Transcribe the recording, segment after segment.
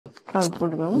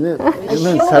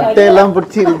சட்டையெல்லாம்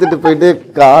பிடிச்சி இழுத்துட்டு போயிட்டு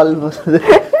கால்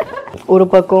ஒரு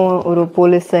பக்கம் ஒரு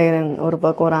போலீஸ் சைரன், ஒரு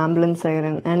பக்கம் ஒரு ஆம்புலன்ஸ்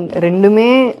சைரன், அண்ட் ரெண்டுமே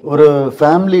ஒரு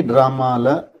ஃபேமிலி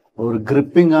டிராமால ஒரு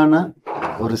கிரிப்பிங்கான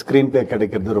ஒரு ஸ்கிரீன் பிளே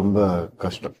கிடைக்கிறது ரொம்ப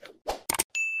கஷ்டம்.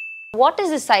 What is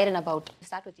this Siren about?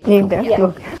 Start with you.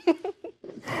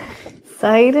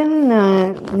 Siren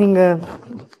நீங்க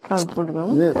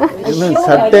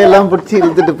சட்டையெல்லாம் பிடிச்சி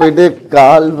இழுத்துட்டு போயிட்டு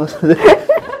கால்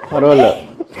பரவாயில்ல,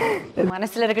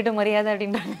 மனசுல இருக்கட்டும் மரியாதை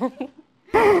அப்படின்றாங்க.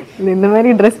 இந்த மாதிரி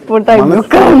ட்ரெஸ் போட்டா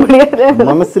உட்கார முடியாது,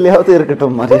 மனசுலயாவது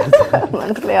இருக்கட்டும் மரியாதை,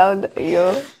 மனசுலயாவது. ஐயோ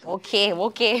ஓகே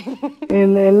ஓகே,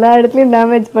 எல்லா இடத்துலயும்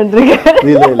டேமேஜ் பண்றீங்க.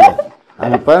 இல்ல இல்ல,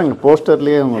 அங்க பாருங்க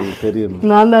போஸ்டர்லயே உங்களுக்கு தெரியும்,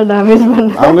 நான் தான் டேமேஜ்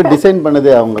பண்றேன். அவங்க டிசைன்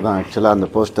பண்ணதே அவங்க தான் ஆக்சுவலா. அந்த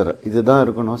போஸ்டர் இதுதான்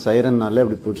இருக்கணும், சைரன்னாலே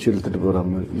அப்படி பிடிச்சி இழுத்துட்டு போற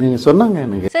மாதிரி நீங்க சொன்னாங்க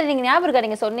எனக்கு. சார் நீங்க ஞாபகம் இருக்கா,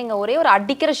 நீங்க சொன்னீங்க ஒரே ஒரு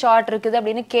அடிக்கிற ஷாட் இருக்குது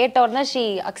அப்படின்னு கேட்ட உடனே she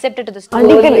accepted the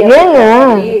story. ஏங்க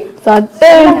சட்டை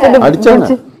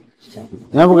அடிச்சாங்க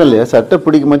ஞாபகம் இல்லையா? சட்டை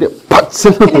பிடிக்கும் போதே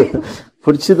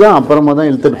பிடிச்சுதான் அப்புறமா தான்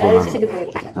இழுத்துட்டு போனாங்க.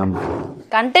 ஆமா,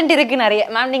 கண்டென்ட் இருக்கு நிறைய.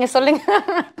 மேம் நீங்க சொல்லுங்க.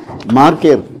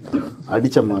 மார்க்கே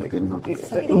அடிச்ச மார்க்.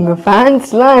 உங்க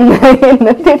ஃபேன்ஸ்லாம்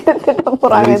என்ன திட்ட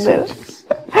போறாங்க.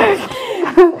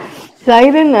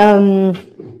 சைரன்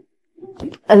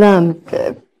அதான்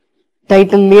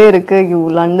டைட்டில்லே இருக்கு, யூ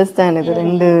வில் அண்டர்ஸ்டாண்ட்.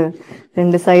 இது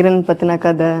ரெண்டு சைரன் பத்தின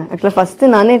கதை. ஆக்சுவலா ஃபர்ஸ்ட்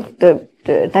நானே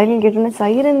டைட்டில் கேட்டோன்னே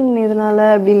சைரன் எதனால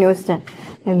அப்படின்னு யோசிச்சேன்.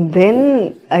 And then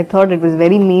I thought it was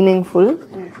very meaningful.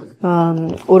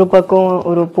 ஒரு பக்கம்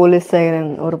ஒரு போலீஸ்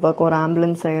சைரன், ஒரு பக்கம் ஒரு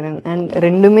ஆம்புலன்ஸ் சைரன், அண்ட்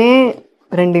ரெண்டுமே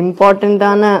ரெண்டு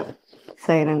இம்பார்ட்டண்ட்டான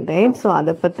சைரன், ரைட்? ஸோ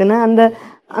அதை பற்றின அந்த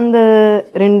அந்த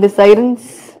ரெண்டு சைரன்ஸ்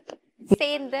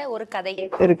சேர்ந்த ஒரு கதை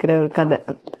இருக்கிற ஒரு கதை,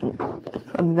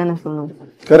 அதுதானே சொல்லணும்.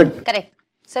 Correct correct.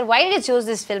 Sir why did you choose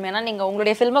this film? ஏன்னா நீங்கள்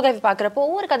உங்களுடைய ஃபில்மோகிராஃபி பார்க்குறப்போ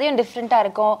ஒவ்வொரு கதையும் டிஃப்ரெண்ட்டாக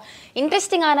இருக்கும்,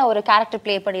 இன்ட்ரெஸ்டிங்கான ஒரு கேரக்டர்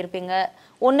ப்ளே பண்ணியிருப்பீங்க,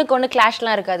 ஒன்றுக்கு ஒன்று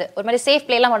கிளாஷ்லாம் இருக்காது, ஒரு மாதிரி சேஃப்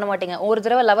ப்ளேலாம் பண்ண மாட்டீங்க. ஒரு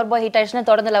தடவை லவர் பாய் ஹிட் ஆயிடுச்சுன்னா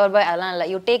தொடர்ந்து லவர் பாய் அதெல்லாம் இல்லை,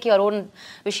 யூ டேக் யுவர் ஓன்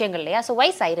விஷயங்கள் இல்லையா? So why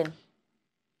Siren?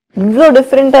 இவ்வளோ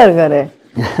டிஃப்ரெண்ட்டாக இருக்காரு,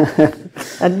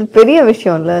 அது பெரிய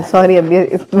விஷயம் இல்லை? சாரி, அப்படியே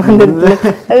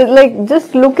like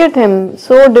just look at him,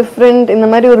 so different. இந்த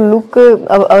மாதிரி ஒரு லுக்கு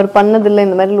அவர் பண்ணதில்லை,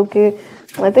 இந்த மாதிரி லுக்கு.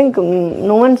 I think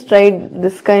no one's tried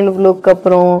this kind of look.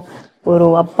 அப்புறம் ஒரு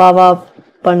அப்பாவா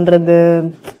பண்றது,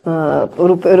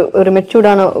 ஒரு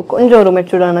மெச்சூர்டான கொஞ்சம் ஒரு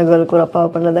மெச்சூர்டான கேர்ளுக்கு ஒரு அப்பாவா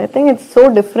பண்றது, I think it's so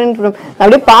different from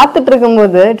அப்படியே பார்த்துட்டு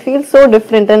இருக்கும்போது it feels so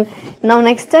different. And now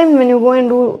next time when you go and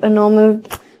do a normal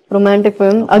romantic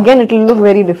film again it will look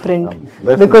very different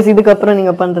because இதுக்கு அப்புறம்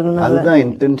நீங்க பண்றதுனால அதுதான்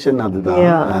இன்டென்ஷன்.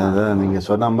 அதுதான் நீங்க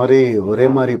சொன்ன மாதிரி ஒரே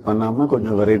மாதிரி பண்ணாம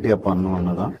கொஞ்சம் வெரைட்டியா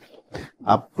பண்ணணும்னு தான்.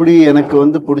 அப்படி எனக்கு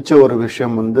வந்து பிடிச்ச ஒரு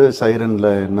விஷயம் வந்து சைரன்ல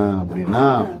என்ன அப்படின்னா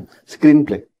ஸ்கிரீன்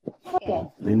பிளே.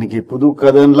 இன்னைக்கு புது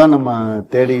கதைலாம் நம்ம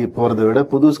தேடி போறதை விட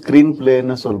புது ஸ்கிரீன்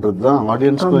பிளேன்னு சொல்றது தான்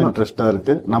ஆடியன்ஸ்க்கும் இன்ட்ரெஸ்டா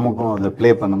இருக்கு, நமக்கும் அதை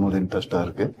பிளே பண்ணும்போது இன்ட்ரெஸ்டா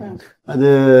இருக்கு. அது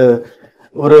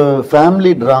ஒரு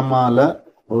ஃபேமிலி டிராமால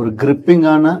ஒரு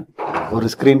கிரிப்பிங்கான ஒரு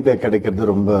ஸ்கிரீன் பிளே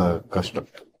கிடைக்கிறது ரொம்ப கஷ்டம்.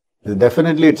 இது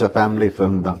definitely it's a family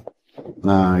film தான்.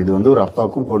 இது வந்து ஒரு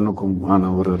அப்பாவுக்கும் பொண்ணுக்கும் ஆன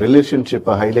ஒரு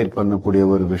ரிலேஷன்ஷிப்பை ஹைலைட் பண்ணக்கூடிய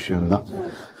ஒரு விஷயம் தான்.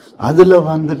 அதுல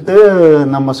வந்துட்டு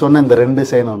நம்ம சொன்ன இந்த ரெண்டு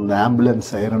சைரனும், இந்த ஆம்புலன்ஸ்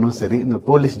சைரனும் சரி, இந்த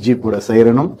போலீஸ் ஜீப்போட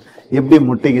சைரனும் எப்படி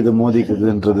முட்டிக்குது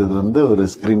மோதிக்குதுன்றது வந்து ஒரு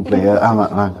ஸ்கிரீன் பிளேயா. ஆமா,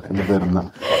 நாங்க ரெண்டு பேரும் தான்.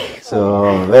 ஸோ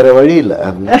வேற வழி இல்லை,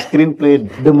 screen play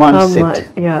demands it.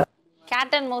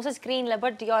 Gate and mouse ஸ்கிரீன்ல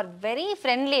பட் யூ ஆர் வெரி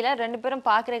ஃப்ரெண்ட்லில, ரெண்டு பேரும்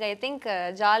பாக்குறதுக்கு ஐ திங்க்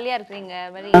ஜாலியா இருக்கீங்க.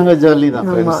 நாங்க ஜாலி தான்,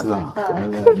 ஃப்ரெண்ட்ஸ் தான்,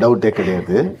 டவுட்டே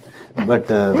கிடையாது. பட்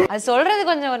அது சொல்றது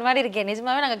கொஞ்சம் ஒரு மாதிரி இருக்கே,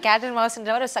 நிஜமாவே நாங்க கேட் அண்ட்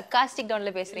மவுஸ்ன்ற மாதிரி ஒரு சர்காஸ்டிக்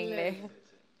டோன்ல பேசுறீங்களே.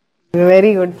 Very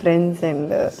good friends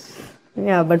and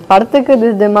yeah, but படத்துக்கு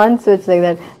this demands so it's like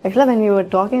that. Actually when you were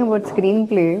talking about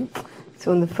screenplay, so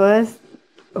in the first,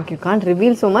 okay, you can't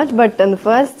reveal so much, but in the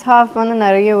first half வந்து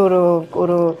நிறைய ஒரு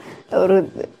ஒரு ஒரு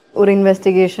ஒரு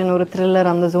investigation, ஒரு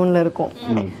thriller அந்த ஜோன்ல இருக்கும்.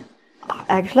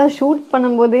 ஆக்சுவலா ஷூட்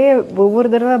பண்ணும்போதே ஒவ்வொரு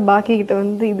தடவை பாக்கி கிட்ட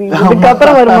வந்து இது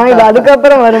இதுக்கப்புறம் வருமா, இது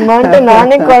அதுக்கப்புறம் வருமான்ட்டு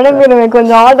நானே குழம்பிடுவேன்.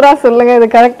 கொஞ்சம் ஆர்டரா சொல்லுங்க, இது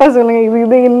கரெக்டா சொல்லுங்க, இது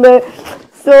இது இந்த.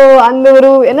 ஸோ அந்த ஒரு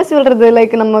என்ன சொல்றது,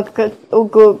 லைக் நம்ம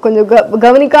கொஞ்சம்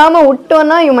கவனிக்காம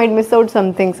விட்டோம்னா you might miss out some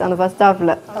things அந்த ஃபர்ஸ்ட்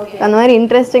ஹாஃப்ல. அந்த மாதிரி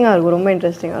இன்ட்ரெஸ்டிங்கா இருக்கும், ரொம்ப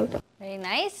இன்ட்ரெஸ்டிங்கா இருக்கும். Very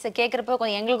nice. கேட்குறப்போ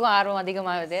கொஞ்சம் எங்களுக்கும் ஆர்வம்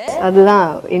அதிகமாகுது. அதுதான்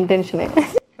இன்டென்ஷனே.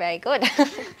 Very good.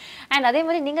 அண்ட் அதே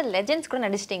மாதிரி நீங்கள் லெஜெண்ட்ஸ் கூட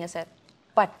நடிச்சிட்டீங்க சார்,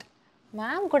 பட்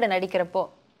மேம் கூட நடிக்கிறப்போ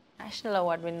நேஷ்னல்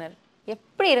அவார்ட் வின்னர்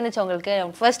எப்படி இருந்துச்சு உங்களுக்கு?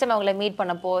 ஃபர்ஸ்ட் டைம் அவங்கள மீட்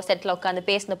பண்ணப்போ செட்டில் உட்காந்து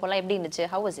பேசினப்போலாம் எப்படி இருந்துச்சு?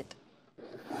 How was it?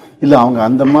 இல்லை, அவங்க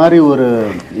அந்த மாதிரி ஒரு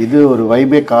இது ஒரு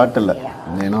வைபே காட்டலை.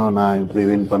 ஏன்னா நான் இப்படி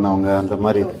வின் பண்ணவங்க அந்த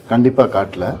மாதிரி கண்டிப்பாக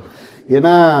காட்டல.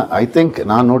 ஏன்னா ஐ திங்க்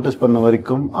நான் நோட்டீஸ் பண்ண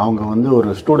வரைக்கும் அவங்க வந்து ஒரு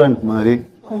ஸ்டூடெண்ட் மாதிரி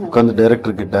உட்காந்து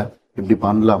டைரக்டர் கிட்ட இப்படி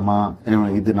பண்ணலாமா,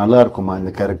 இது நல்லா இருக்குமா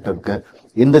இந்த கேரக்டருக்கு,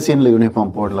 இந்த சீனில்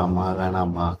யூனிஃபார்ம் போடலாமா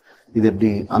வேணாமா, இது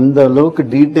எப்படி, அந்த அளவுக்கு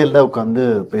டீட்டெயில்டாக உட்காந்து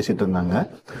பேசிட்டு இருந்தாங்க.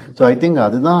 ஸோ ஐ திங்க்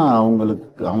அதுதான்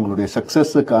அவங்களுடைய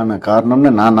சக்ஸஸுக்கான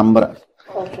காரணம்னு நான் நம்புகிறேன்.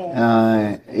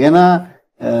 ஏன்னா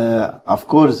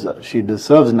of course she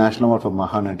deserves national award for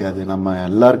Mahanati. அது நம்ம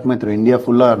எல்லாருக்குமே தெரியும், இந்தியா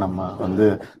ஃபுல்லாக நம்ம வந்து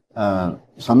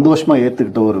சந்தோஷமா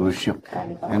ஏற்றுக்கிட்ட ஒரு விஷயம்.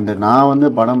 அண்ட் நான் வந்து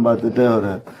படம் பார்த்துட்டு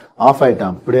ஒரு ஆஃப்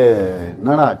ஆயிட்டேன், அப்படியே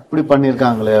என்னடா இப்படி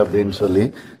பண்ணியிருக்காங்களே அப்படின்னு சொல்லி.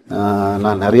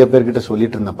 நான் நிறைய பேர்கிட்ட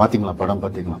சொல்லிட்டு இருந்தேன், பார்த்தீங்களா படம்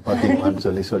பார்த்தீங்களான்னு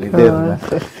சொல்லிட்டே இருந்தேன்.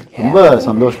 ரொம்ப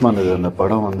சந்தோஷமா இருந்தது அந்த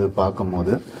படம் வந்து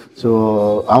பார்க்கும்போது. ஸோ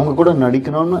அவங்க கூட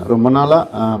நடிக்கணும்னு ரொம்ப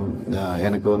நாளாக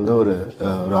எனக்கு வந்து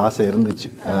ஒரு ஆசை இருந்துச்சு.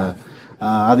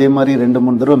 அதே மாதிரி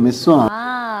 2-3 தடவை மிஸ்ஸும்.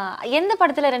 எந்த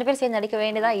படத்துல 2 பேர் சேர்ந்து நடிக்க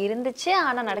வேண்டியதா இருந்துச்சு,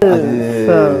 ஆனா நடக்காது.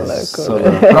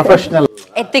 Professional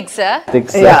ethics.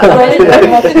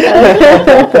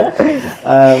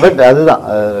 பட் அதுதான்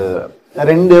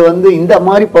 2 வந்து இந்த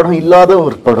மாதிரி படம் இல்லாத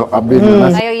ஒரு படம் அப்படின்னு.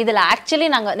 ஐயோ இதுல ஆக்சுவலி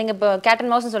நீங்க இப்ப கேட்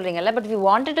அண்ட் மவுஸ் சொல்றீங்கல்ல, but we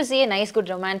wanted to see a nice good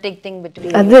romantic thing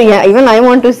between. அது even I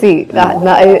want to see.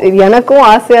 எனக்கும்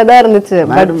ஆசையா தான் இருந்துச்சு.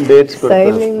 மேடம் டேட்ஸ்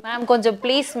கொடுங்க மேம், கொஞ்சம்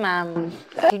please ma'am,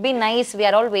 it will be nice, we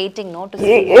are all waiting no to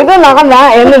see. ஏதோ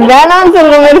நான் என்ன வேணாம்னு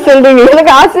சொல்ற மாதிரி சொல்றீங்க.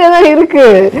 எனக்கு ஆசையா தான் இருக்கு.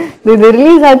 இது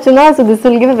ரிலீஸ் ஆச்சுன்னா so this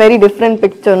will give a very different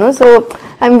picture, no? So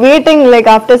I'm waiting, like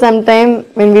after some time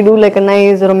when we do like a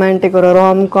nice romantic or a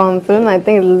rom-com film, I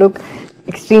think it will look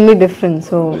extremely different.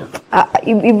 So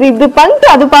இது பண்ணிட்டு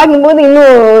அது பார்க்கும்போது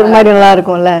இன்னும் ஒரு மாதிரி நல்லா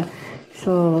இருக்கும்ல.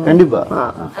 So கண்டிப்பா.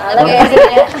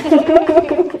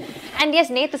 And yes,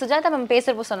 நேத்து சுஜாதா மேம்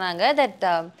பேசுறப்போ சொன்னாங்க that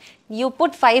you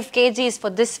put 5 kgs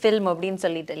for this film அப்படின்னு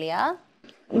சொல்லிட்டு இல்லையா?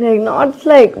 like not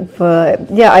like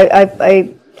yeah I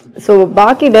so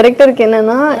பாக்கி டைரக்டருக்கு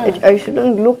என்னன்னா I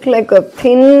shouldn't look like a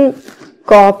thin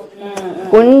cop,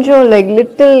 கொஞ்சம் like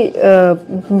little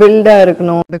build-ஆ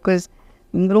இருக்கணும். because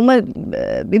ரொம்ப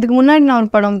இதுக்கு முன்னாடி நான் ஒரு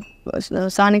படம்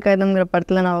சாணிக்காயதம்ங்கிற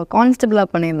படத்துல நான் கான்ஸ்டபிளா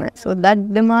பண்ணியிருந்தேன். So that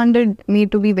demanded me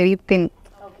to be very thin.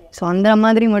 So அந்த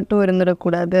மாதிரி மட்டும்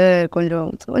இருந்துடக்கூடாது, கொஞ்சம்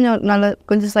நல்ல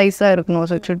கொஞ்சம் சைஸாக இருக்கணும்.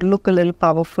 So it should look a little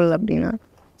powerful அப்படின்னா.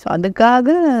 ஸோ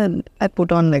அதுக்காக I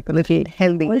put on like little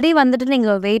healthy. Already வந்துட்டு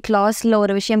நீங்கள் வெயிட் லாஸில்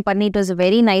ஒரு விஷயம் பண்ணி it was a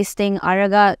very nice thing.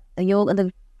 அழகா அந்த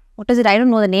what is it, I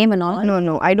don't know the name and all.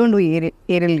 No I don't do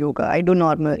aerial yoga, I do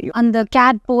normal yoga. அந்த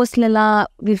cat postலலாம்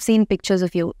we've seen pictures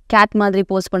of you cat மாதிரி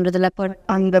post பண்றதுல.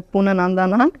 அந்த பூனை நான்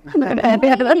தானா?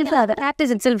 cat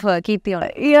is itself keerthy.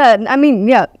 Yeah, I mean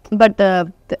yeah, but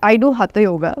I do hatha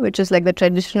yoga, which is like the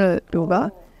traditional yoga,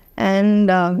 and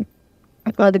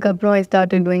அதுக்கப்புறம் I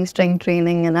started doing strength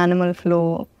training and animal flow.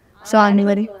 So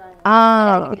anyway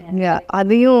yeah,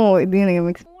 அதையும் இதையும் நீங்க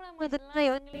mix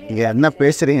என்ன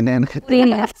பேசுறீங்க எனக்கு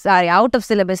sorry, out of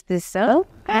syllabus this sir,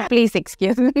 please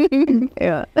excuse me.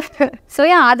 yeah. So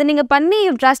yeah, அதை நீங்கள் பண்ணி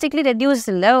drastically reduce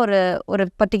இல்லை ஒரு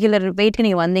பர்டிகுலர் வெயிட்க்கு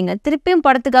நீங்கள் வந்தீங்க. திருப்பியும்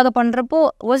படத்துக்காக பண்ணுறப்போ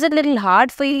was it little hard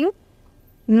for you?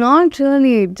 Not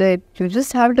really. You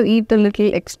just have to eat a little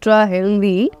extra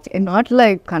healthy. Not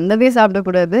like கண்டதே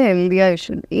சாப்பிடக்கூடாது, healthy you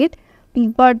should eat.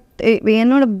 But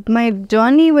my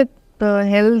journey with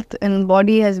health and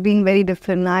body has been very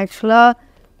different. Actually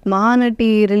Mahanati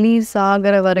release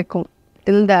ஆகிற வரைக்கும்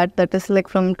till that is like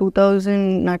from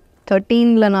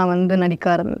 2013 நான் வந்து நடிக்க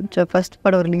ஆரம்பிச்சேன். First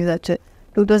படம் release ஆச்சு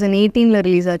 2018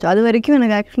 ரிலீஸ் ஆச்சு. அது வரைக்கும்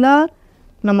எனக்கு ஆக்சுவலாக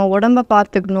நம்ம உடம்பை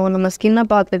பார்த்துக்கணும், நம்ம ஸ்கின்னை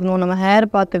பார்த்துக்கணும், நம்ம ஹேர்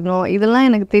பார்த்துக்கணும், இதெல்லாம்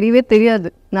எனக்கு தெரியவே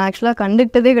தெரியாது. நான் ஆக்சுவலாக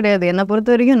கண்டுக்கிட்டதே கிடையாது. என்னை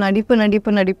பொறுத்த வரைக்கும்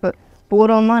நடிப்பு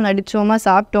போகிறோமா, நடித்தோமா,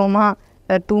 சாப்பிட்டோமா,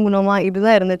 தூங்கினோமா,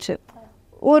 இதுதான் இருந்துச்சு.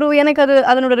 எனக்கு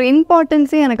அதனோட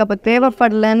இம்பார்ட்டன்ஸே எனக்கு அப்போ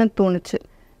தேவைப்படலைன்னு தோணுச்சு.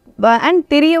 அண்ட்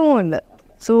தெரியவும் இல்லை.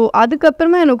 ஸோ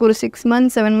அதுக்கப்புறமா எனக்கு ஒரு 6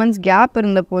 months 7 months கேப்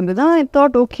இருந்த போது தான் I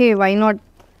thought okay why not,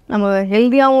 நம்ம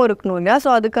ஹெல்த்தியாகவும் இருக்கணும் இல்லையா. ஸோ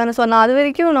நான் அது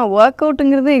வரைக்கும் நான் ஒர்க்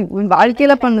அவுட்டுங்கிறது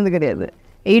வாழ்க்கையில் பண்ணது கிடையாது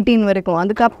 18 வரைக்கும்.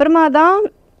 அதுக்கப்புறமா தான்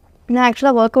நான்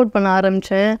ஆக்சுவலாக ஒர்க் அவுட் பண்ண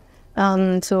ஆரம்பித்தேன்.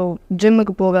 ஸோ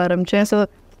ஜிம்முக்கு போக ஆரம்பித்தேன். ஸோ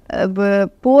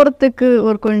போகிறதுக்கு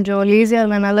ஒரு கொஞ்சம் லேசியாக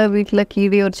இருந்தனால வீட்டில்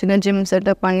கீழே ஒரு சின்ன ஜிம்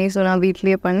செட்டப் பண்ணி ஸோ நான்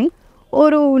வீட்லேயே பண்ணி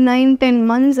ஒரு 9-10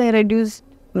 months I reduced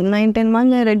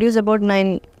about 9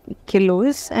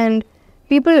 kilos. And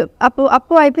people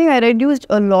appo I think I reduced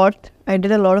a lot. I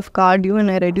did a lot of cardio and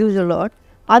I reduced a lot.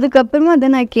 அதுக்கப்புறமா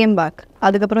then I came back.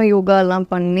 அதுக்கப்புறம் யோகா எல்லாம்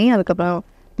பண்ணி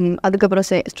அதுக்கப்புறம்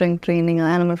strength training,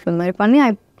 animal film மாதிரி பண்ணி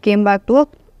I came back to a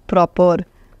proper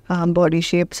body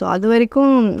shape. So அது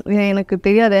வரைக்கும் எனக்கு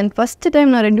தெரியாது. அண்ட் ஃபஸ்ட்டு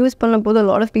டைம் நான் ரெடியூஸ் பண்ண போது a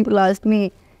lot of people asked me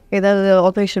ஏதாவது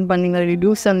ஆப்ரேஷன் பண்ணிங்களா,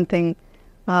 reduce something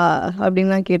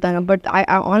அப்படின்னு தான் கேட்டாங்க. பட்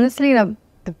I honestly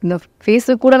இந்த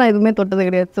ஃபேஸுக்கு கூட நான் எதுவுமே தொட்டது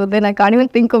கிடையாது. So then I can't even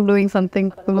think of doing something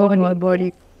to go in my body.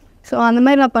 So அந்த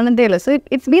மாதிரி நான் பண்ணதே இல்லை. So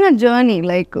it's been a journey,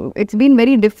 like it's been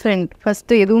very different.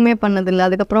 First எதுவுமே பண்ணதில்லை,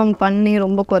 அதுக்கப்புறம் பண்ணி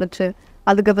ரொம்ப குறைச்சி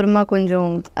அதுக்கப்புறமா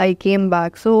கொஞ்சம் I came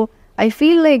back. So I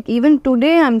feel like even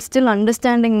today I'm still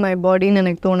understanding my body ன்னு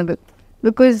எனக்கு தோணுது.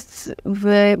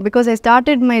 Because I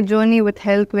started my journey with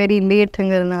health very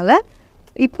lateங்கிறதுனால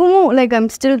இப்போவும் like I'm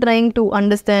still trying to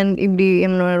understand இப்படி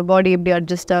என்னோட பாடி எப்படி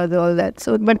அட்ஜஸ்ட் ஆகுது all that.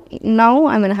 So but now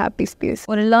I'm in a happy space.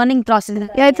 ஒரு learning process.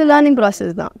 Yeah, it's a learning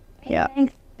process தான். Yeah.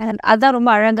 And அதான்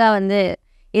ரொம்ப அழகா வந்து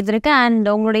இது இருக்கு. அண்ட்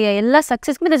உங்களுடைய எல்லா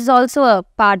சக்ஸஸ்க்குமே this is also a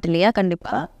part இல்லையா?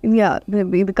 கண்டிப்பா. Yeah,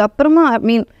 இதுக்கப்புறமா I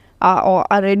mean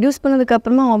ரெடியூஸ்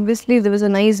பண்ணதுக்கப்புறமா obviously there was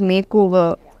a nice makeover.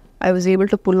 I was able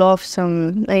to pull off some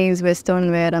nice western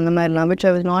wear அந்த மாதிரிலாம், which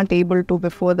I was not able to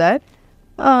before that.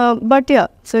 But yeah,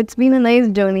 so it's been a nice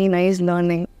journey, nice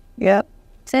learning. Yeah.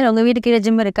 சரி, உங்க வீட்டுக்கு கீழே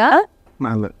gym இருக்கா?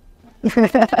 நல்ல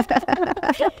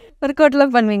work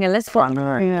அவுட்லாம் பண்ணுவீங்கல்ல?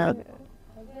 பண்ணுவேன்.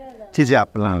 சிச்சி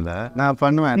அப்பெல்லாம் இல்லை, நான்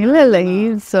பண்ணுவேன். இல்லை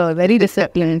இட்ஸ் வெரி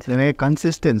டிசிப்ளின்ட். எனக்கு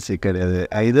கன்சிஸ்டன்சி கிடையாது.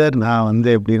 ஐதர் நான் வந்து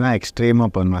எப்படின்னா எக்ஸ்ட்ரீமாக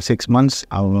பண்ணுவேன். 6 months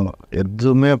அவங்க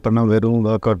எதுவுமே பண்ண வெறும்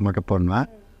ஒர்க் அவுட் மட்டும் பண்ணுவேன்.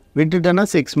 விட்டுட்டேன்னா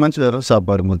 6 months வெறும்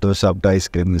சாப்பாடு மட்டும் சாப்பிட்டு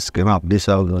ஐஸ்கிரீம் அப்படி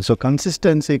சாப்பிடுவேன். ஸோ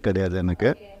கன்சிஸ்டன்சி கிடையாது எனக்கு.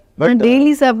 பட்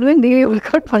டெய்லி சாப்பிடுவேன், டெய்லி ஒர்க்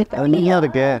அவுட் பண்ணுவேன். நீயாக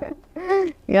இருக்கே.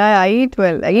 யா I eat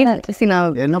well. I eat.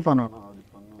 நான் என்ன பண்ணணும்?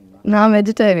 நான்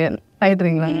வெஜிடேரியன்.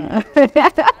 ஆயிடுறீங்களா?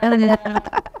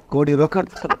 கோடி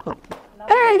ரோக்கட்.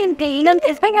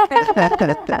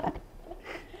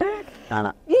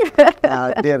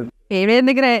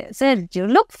 Sir you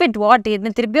look fit. What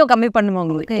என்ன திருப்பியும் கம்மி பண்ணுமா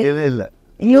உங்களுக்கு? இல்லை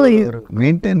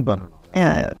மெயின்டைன் பண்ணணும்.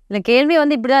 இல்லை, கேள்வி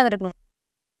வந்து இப்படிதான் இருக்கணும்.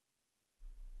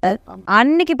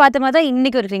 அன்னைக்கு பார்த்த மாதிரி தான்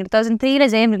இன்னைக்கு இருக்கீங்க. 2003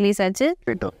 ஜெயம் ரிலீஸ் ஆச்சு.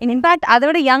 இன்ஃபேக்ட் அதை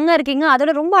விட யங்கா இருக்கீங்க.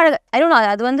 அதோட ரொம்ப அழகா. ஐ டோன்ட் நோ,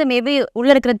 அது வந்து மேபி உள்ள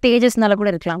இருக்கிற தேஜஸ்னால கூட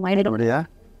இருக்கலாம்.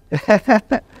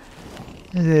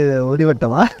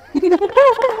 ஒளிவட்டமா?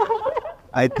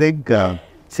 I think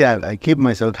I keep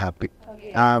my self happy.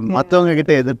 மற்றவங்க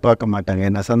கிட்ட எதிர்பார்க்க மாட்டாங்க.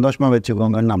 என்ன சந்தோஷமாக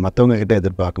வச்சுக்கோங்கன்னு நான் மற்றவங்க கிட்ட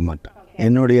எதிர்பார்க்க மாட்டேன்.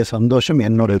 என்னுடைய சந்தோஷம்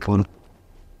என்னுடைய பொருள்.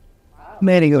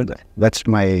 Very good. That's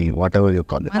my what ever you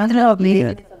call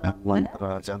it.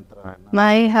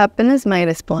 My happiness, my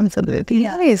responsibility.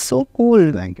 Yeah, it's so cool.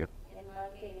 Thank you.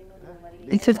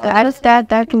 It's just I'll start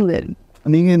that too then.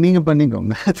 நீங்க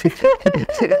பண்ணிக்கோங்க.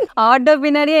 ஆட்டோ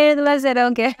பின்னாடியே எழுதலாம் sir.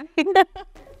 Okay,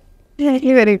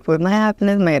 very good. My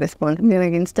happiness my responsibility.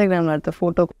 எனக்கு இன்ஸ்டாகிராம்ல எடுத்த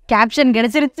photo caption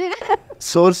கிடைச்சிருச்சு.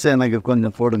 Source எனக்கு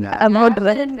கொஞ்சம் போடுங்க.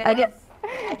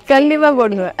 கண்டிப்பாக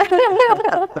போடுவேன்.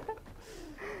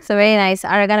 ஸோ வெரி நைஸ்,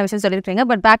 அழகான விஷயம் சொல்லியிருக்கீங்க.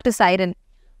 But back to siren.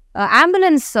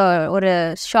 Ambulance ஒரு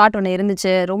ஷாட் ஒன்று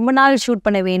இருந்துச்சு. ரொம்ப நாள் ஷூட்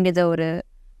பண்ண வேண்டியது ஒரு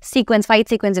சீக்வன்ஸ், ஃபைட்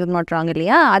சீக்வன்ஸ் இது மாட்டுறாங்க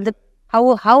இல்லையா? அது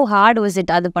ஹவு ஹார்ட் வாஸ்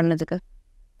இட் அது பண்ணதுக்கு?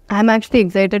 I am actually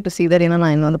excited to see that. ஏன்னா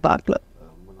நான் இன்னும் வந்து பார்க்கல.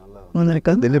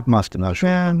 திலீப் மாஸ்டர்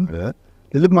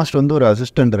வந்து ஒரு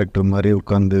அசிஸ்டன்ட் டைரக்டர் மாதிரி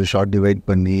உட்காந்து ஷார்ட் டிவைட்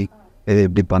பண்ணி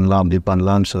இப்படி பண்ணலாம் அப்படி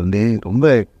பண்ணலான்னு சொல்லி ரொம்ப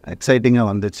எக்ஸைட்டிங்காக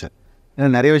வந்துச்சு. ஏன்னா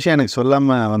நிறைய விஷயம் எனக்கு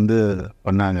சொல்லாமல் வந்து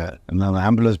பண்ணாங்க. நான்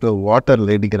ஆம்புலன்ஸ் போய்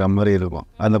வாட்டரில் இடிக்கிற மாதிரி இருக்கும்.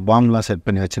 அந்த பாம்லாம் செட்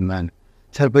பண்ணி வச்சுருந்தாங்க.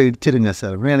 சார் போய் இடிச்சிருங்க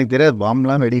சார் அப்படின்னு. எனக்கு தெரியாது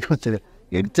பாம்லாம் வெடிக்கும். சரி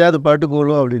இடிச்சா அது பாட்டுக்கு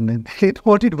ஓடும் அப்படின்னு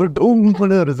ஓட்டிட்டு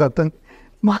போட்டு ஒரு சத்தம்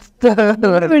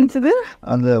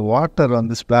அந்த வாட்டர்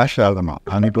வந்து ஸ்பிளாஷ் ஆகணும்.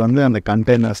 அன்றைக்கி வந்து அந்த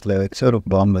கண்டெய்னர்ஸில் வச்சு ஒரு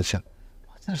பாம்பு வச்சேன்.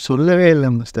 சார் சொல்லவே இல்லை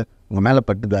மாஸ்டர், உங்கள் மேலே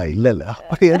பட்டுதா? இல்லை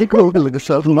அப்படி எதுக்கு உங்களுக்கு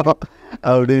சொல்லணும்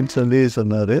அப்படின்னு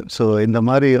சொன்னார். ஸோ இந்த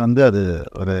மாதிரி வந்து அது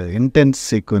ஒரு இன்டென்ஸ்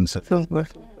சீக்வன்ஸ்.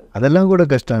 அதெல்லாம் கூட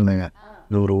கஷ்டம் இல்லைங்க.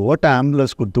 ஒரு ஓட்ட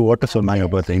ஆம்புலன்ஸ் கொடுத்து ஓட்ட சொன்னாங்க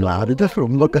பார்த்தீங்களா, அதுதான்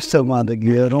ரொம்ப கஷ்டமாக. அது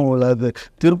கியரும் இல்லாது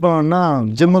திருப்பணும்னா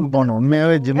ஜிம்முக்கு போகணும்.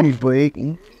 உண்மையாகவே ஜிம்முக்கு போய்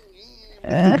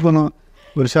திருப்பணும்.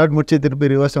 ஒரு ஷார்ட் முடிச்சு திருப்பி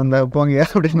ரிவர்ஸ் வந்தால் போங்க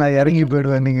அப்படின்னு நான் இறங்கி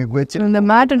போயிடுவேன். நீங்கள் போச்சு இந்த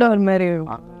மேட்டடோர் மாதிரி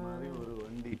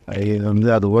வந்து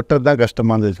அது ஓட்டுறது தான்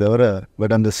கஷ்டமாக இருந்துச்சு தவிர.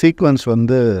 பட் அந்த சீக்வன்ஸ்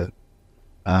வந்து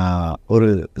ஒரு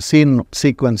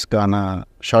சீக்வன்ஸ்க்கான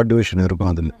ஷார்ட் டிவிஷன்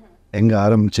இருக்கும். அதில் எங்கே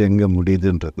ஆரம்பித்து எங்கே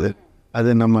முடியுதுன்றது அது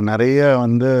நம்ம நிறைய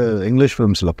வந்து இங்கிலீஷ்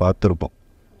ஃபிலிம்ஸில் பார்த்துருப்போம்.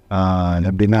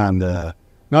 எப்படின்னா அந்த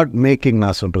நாட் மேக்கிங்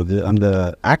நான் சொல்கிறது, அந்த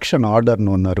ஆக்ஷன்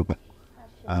ஆர்டர்னு ஒன்று இருக்கும்.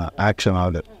 ஆக்ஷன்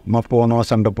ஆர்டர் போனோம்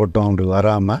சண்டை போட்டோம் அப்படி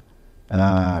வராமல்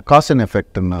காஸ் அண்ட்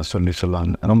எஃபெக்ட்னு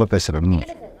சொல்லுவாங்க. ரொம்ப பேசுகிறேன்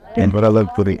என்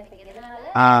அளவுக்கு புரியும்.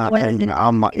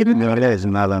 ஆமாம்,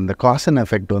 இதனால அந்த காஸ் அண்ட்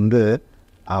எஃபெக்ட் வந்து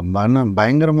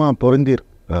பயங்கரமாக பொருந்திரு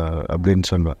அப்படின்னு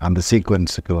சொல்லுவேன். அந்த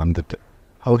சீக்வன்ஸுக்கு வந்துட்டு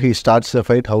how he starts the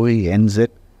fight, how he ends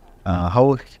it,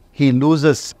 how he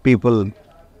loses people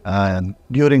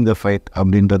during the fight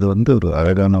அப்படின்றது வந்து ஒரு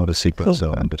அழகான ஒரு சீக்வன்ஸ்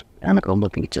வந்துருக்கு. எனக்கு ரொம்ப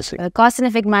பிடிச்ச காஸ் அண்ட்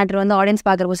எஃபெக்ட் மேட்டர் வந்து ஆடியன்ஸ்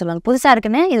பார்க்குறப்போ சொல்லுவாங்க புதுசாக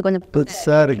இருக்குன்னு. இது கொஞ்சம்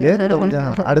புதுசாக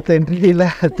இருக்குது, அடுத்த இன்டர்வியூவில்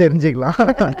தெரிஞ்சுக்கலாம்.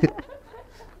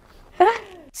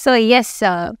 ஸோ எஸ்,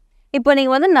 இப்போ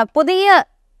நீங்கள் வந்து நான் புதிய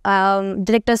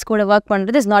டிரெக்டர்ஸ் கூட ஒர்க்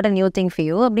பண்ணுறது is not a new thing for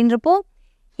you. அப்படின்றப்போ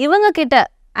இவங்க கிட்ட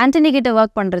ஆண்டனி கிட்ட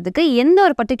ஒர்க் பண்ணுறதுக்கு எந்த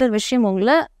ஒரு பர்டிகுலர் விஷயம்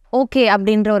உங்களை ஓகே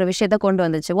அப்படின்ற ஒரு விஷயத்த கொண்டு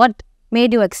வந்துச்சு?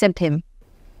 Made you accept him?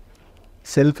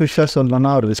 செல்ஃபிஷாக சொல்லணும்னா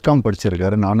அவர் விஸ்காம்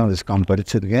படிச்சிருக்காரு, நானும் விஸ்காம்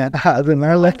படிச்சிருக்கேன்.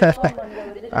 அதனால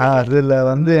அதில்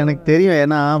வந்து எனக்கு தெரியும்.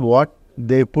 ஏன்னா what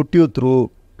they put you through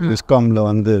விஸ்காமில்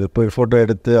வந்து போய் ஃபோட்டோ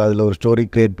எடுத்து அதில் ஒரு ஸ்டோரி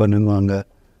க்ரியேட் பண்ணுவாங்க.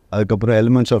 அதுக்கப்புறம்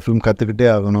எலிமெண்ட்ஸ் ஆஃப் ஃபிலிம் கற்றுக்கிட்டே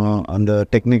ஆகணும், அந்த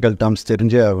டெக்னிக்கல் டேர்ம்ஸ்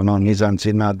தெரிஞ்சே ஆகணும், நீசான்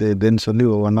சீன் அது இதுன்னு சொல்லி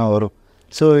ஒவ்வொன்றா வரும்.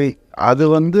 ஸோ அது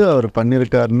வந்து அவர்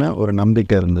பண்ணியிருக்காருன்னு ஒரு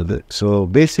நம்பிக்கை இருந்தது. So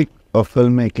basic of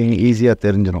film making ஈஸியாக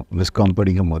தெரிஞ்சிடும் விஸ்காம்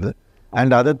படிக்கும் போது.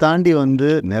 அண்ட் அதை தாண்டி வந்து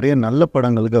நிறைய நல்ல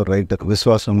படங்களுக்கு அவர் ரைட்டர்,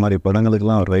 விஸ்வாசம் மாதிரி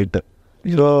படங்களுக்கெலாம் அவர் ரைட்டர்.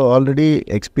 ஸோ ஆல்ரெடி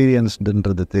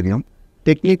எக்ஸ்பீரியன்ஸ்டுன்றது தெரியும்.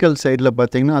 டெக்னிக்கல் சைடில்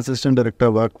பார்த்தீங்கன்னா அசிஸ்டன்ட்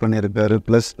டைரக்டர் ஒர்க் பண்ணியிருக்காரு,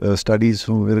 ப்ளஸ்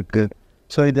ஸ்டடீஸும் இருக்குது.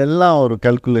 ஸோ இதெல்லாம் ஒரு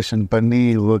கால்குலேஷன் பண்ணி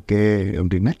ஓகே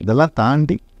அப்படின்னு இதெல்லாம்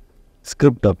தாண்டி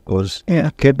ஸ்கிரிப்ட் அப்கோர்ஸ்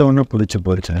கேட்டவுடனே பிடிச்சி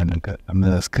போயிடுச்சு எனக்கு. அந்த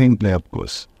ஸ்க்ரீன் பிளே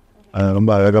அப்கோர்ஸ் ரொம்ப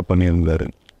அழகாக பண்ணியிருந்தார்.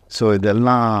 ஸோ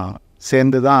இதெல்லாம்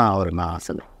சேர்ந்து தான் அவர் நான்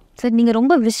சொல்லுவேன். சார், நீங்கள்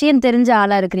ரொம்ப விஷயம் தெரிஞ்ச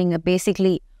ஆளாக இருக்கிறீங்க.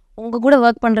 பேசிக்லி உங்கள் கூட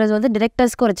ஒர்க் பண்ணுறது வந்து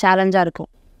டிரெக்டர்ஸ்க்கு ஒரு சேலஞ்சாக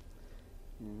இருக்கும்.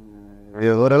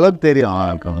 ஓரளவுக்கு தெரியும்,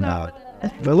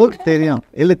 அளவுக்கு தெரியும்.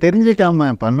 இல்லை தெரிஞ்சுக்காம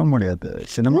பண்ண முடியாது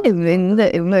சினிமா. இந்த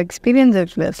இவ்வளோ எக்ஸ்பீரியன்ஸ்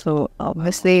இருக்குல்ல, ஸோ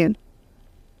ஆப்வியஸ்லி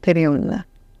தெரியும்ல.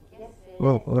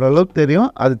 ஓரளவுக்கு தெரியும்.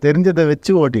 அது தெரிஞ்சதை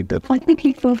வச்சு ஓட்டிட்டு.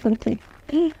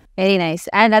 Very nice.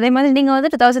 அண்ட் அதே மாதிரி நீங்கள்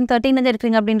வந்து 2013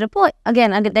 இருக்கிறீங்க அப்படின்றப்போ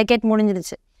அகேன் அந்த டெக்கேட்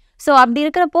முடிஞ்சிருச்சு. ஸோ அப்படி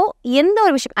இருக்கிறப்போ எந்த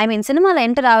ஒரு விஷயம், ஐ மீன் சினிமாவில்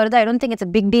என்டர் ஆகிறது I don't think it's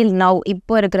a big deal now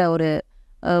இப்போ இருக்கிற ஒரு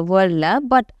வேர்ல்டில்.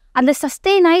 பட் அந்த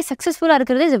சஸ்டெயின் ஆகி சக்ஸஸ்ஃபுல்லாக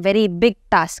இருக்கிறது is a very big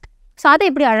task. So அதை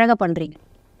எப்படி அழகாக பண்ணுறீங்க?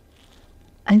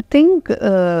 ஐ திங்க்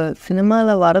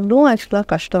சினிமாவில் வரதும் ஆக்சுவலாக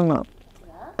கஷ்டம் தான்.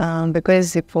 பிகாஸ்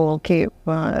இப்போது ஓகே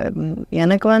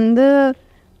எனக்கு வந்து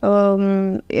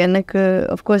எனக்கு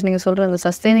அஃப்கோர்ஸ் நீங்கள் சொல்கிற அந்த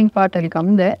சஸ்டெய்னிங் பார்ட் எனக்கு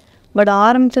அந்த பட்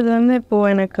ஆரம்பித்தது வந்து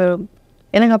இப்போது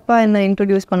எனக்கு அப்பா என்ன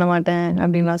இன்ட்ரடியூஸ் பண்ண மாட்டேன்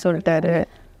அப்படின்லாம் சொல்லிட்டாரு.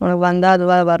 உனக்கு வந்தால்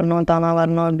அதுவாக வரணும், தானாக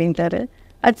வரணும் அப்படின்ட்டாரு.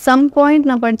 அட் சம் பாயிண்ட்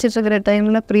நான் படிச்சுட்டு இருக்கிற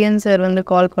டைமில் பிரியன் சார் வந்து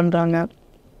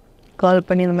கால்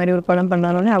பண்ணி இந்த மாதிரி ஒரு படம்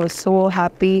பண்ணாரோன்னே I was so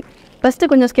happy. First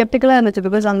கொஞ்சம் ஸ்கெப்டிக்கலாக இருந்துச்சு,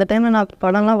 பிகாஸ் அந்த டைமில் நான்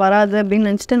படம்லாம் வராது அப்படின்னு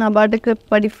நினச்சிட்டு நான் பாட்டுக்கு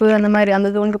படிப்பு அந்த மாதிரி அந்த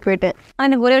தோணுக்கு போயிட்டேன்.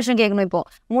 எனக்கு ஒரே விஷயம் கேட்கணும், இப்போ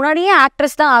முன்னாடியே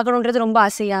ஆக்ட்ரஸ் தான் ஆகணுன்றது ரொம்ப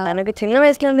ஆசையாக? எனக்கு சின்ன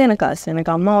வயசுலேருந்தே எனக்கு ஆசை.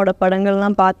 எனக்கு அம்மாவோட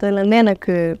படங்கள்லாம் பார்த்ததுலேருந்தே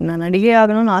எனக்கு நான் நடிகை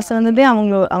ஆகணும்னு ஆசை வந்ததே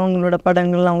அவங்களோட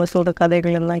படங்கள், அவங்க சொல்கிற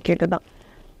கதைகள் எல்லாம் கேட்டு தான்.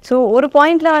 ஸோ ஒரு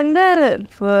பாயிண்டில் வந்து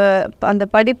அந்த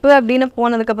படிப்பு அப்படின்னு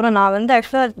போனதுக்கப்புறம் நான் வந்து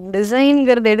ஆக்சுவலாக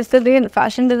டிசைன்கிறது எடுத்ததே,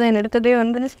 ஃபேஷன் டிசைன் எடுத்ததே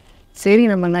வந்து சரி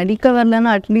நம்ம நடிக்க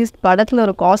வரலன்னா அட்லீஸ்ட் படத்தில்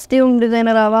ஒரு காஸ்டியூம்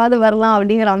டிசைனராவது வரலாம்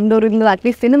அப்படிங்கிற அந்த ஒரு இருந்தது.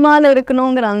 அட்லீஸ்ட் சினிமாவில்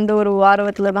இருக்கணுங்கிற அந்த ஒரு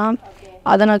ஆர்வத்தில் தான்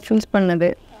அதை நான் சூஸ் பண்ணது.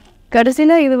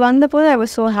 கடைசியில் இது வந்தபோது ஐ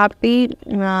வாஸ் ஸோ ஹாப்பி.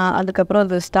 அதுக்கப்புறம்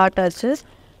அது ஸ்டார்ட் ஆச்சு.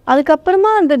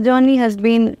 அதுக்கப்புறமா அந்த ஜேர்னி ஹஸ்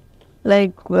பீன்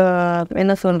லைக்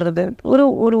என்ன சொல்கிறது,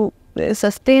 ஒரு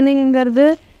சஸ்டெய்னிங்கிறது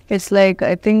it's like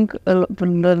I think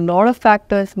lot of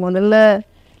factors. முதல்ல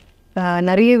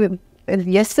நிறைய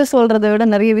எஸ் சொல்கிறத விட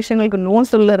நிறைய விஷயங்களுக்கு நோ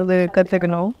சொல்லுறது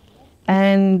கற்றுக்கணும்.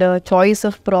 அண்ட் சாய்ஸ்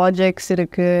ஆஃப் ப்ராஜெக்ட்ஸ்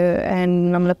இருக்குது, அண்ட்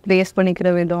நம்மளை ப்ளேஸ் பண்ணிக்கிற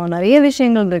விதம், நிறைய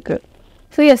விஷயங்கள் இருக்குது.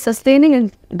 So S, sustaining is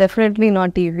definitely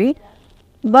not easy.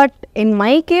 But in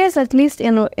my case at least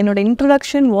என்னோட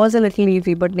introduction was a little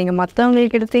easy. But நீங்கள்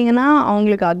மற்றவங்களுக்கு எடுத்தீங்கன்னா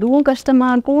அவங்களுக்கு அதுவும்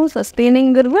கஷ்டமாக இருக்கும்.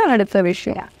 சஸ்டெய்னிங்கிறது அடுத்த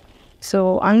விஷயம். ஸோ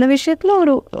அந்த விஷயத்தில்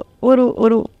ஒரு ஒரு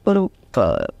ஒரு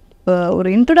ஒரு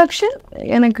இன்ட்ரடக்ஷன்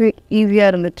எனக்கு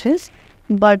ஈஸியாக இருந்துச்சு.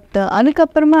 பட்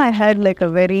அதுக்கப்புறமா ஐ had like a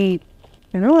very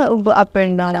up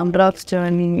and down drops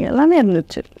journey எல்லாமே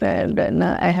இருந்துச்சு.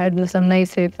 ஐ had some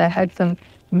nice hits, I had some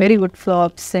very good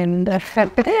flops, and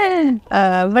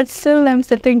but still I'm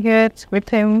sitting here with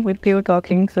him, with you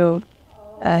talking, so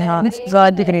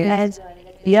God grace.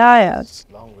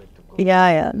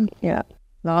 Yeah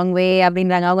long way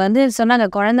அப்படின்றாங்க. அவங்க வந்து சொன்னாங்க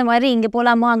குழந்தை மாதிரி இங்கே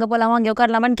போகலாமா அங்கே போகலாமா அங்கே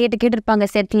உட்காரலாமான்னு கேட்டிருப்பாங்க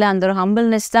செட்டில். அந்த ஒரு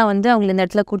ஹம்பிள்னஸ் தான் வந்து அவங்க இந்த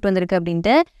இடத்துல கூட்டு வந்திருக்கு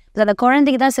அப்படின்ட்டு. அந்த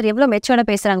குழந்தைக்கு தான் சரி எவ்வளோ மெச்சோட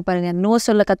பேசுகிறாங்க பாருங்க. நோ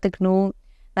சொல்ல கற்றுக்கணும்.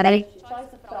 நிறைய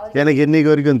எனக்கு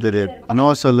இன்னைக்கு வரைக்கும் தெரியாது, நோ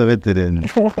சொல்லவே தெரியாது.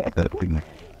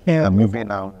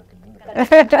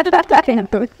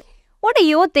 What do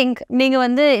you think? நீங்கள்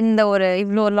வந்து இந்த ஒரு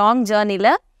இவ்வளோ லாங்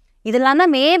ஜேர்னியில் இதெல்லாம்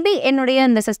தான் மேபி என்னுடைய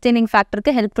இந்த சஸ்டெய்னிங்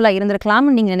ஃபேக்டருக்கு ஹெல்ப்ஃபுல்லாக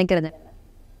இருந்திருக்கலாம்னு நீங்கள் நினைக்கிறது?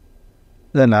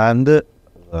 இல்லை, நான் வந்து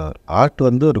ஆர்ட்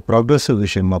வந்து ஒரு ப்ராக்ரெசிவ்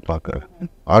விஷயமா பார்க்குறேன்.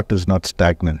 Art is not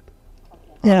stagnant.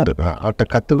 ஆர்ட்டை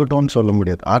கற்றுக்கிட்டோன்னு சொல்ல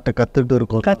முடியாது, ஆர்ட்டை கற்றுக்கிட்டு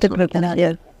இருக்கோம்.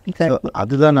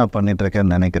 அதுதான் நான்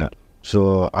பண்ணிகிட்ருக்கேன்னு நினைக்கிறேன். ஸோ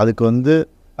அதுக்கு வந்து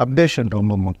அப்டேஷன்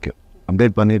ரொம்ப முக்கியம்.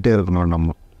 அப்டேட் பண்ணிகிட்டே இருக்கணும்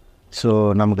நம்ம. ஸோ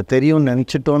நமக்கு தெரியும்னு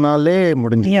நினச்சிட்டோனாலே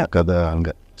முடிஞ்சு கதை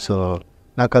அங்கே. ஸோ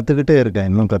நான் கற்றுக்கிட்டே இருக்கேன்,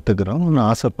 இன்னும் கற்றுக்குறோம், நான்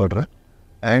ஆசைப்பட்றேன்.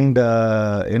 And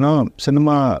you know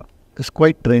cinema is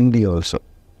quite trendy also,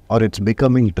 R it's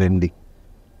becoming trendy.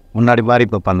 முன்னாடி மாதிரி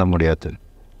இப்போ பண்ண முடியாது.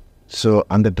 ஸோ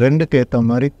அந்த ட்ரெண்டுக்கு ஏற்ற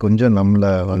மாதிரி கொஞ்சம்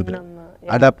நம்மளை வந்து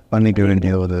அடாப்ட் பண்ணிக்க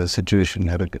வேண்டிய ஒரு சுச்சுவேஷன்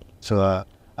இருக்குது. ஸோ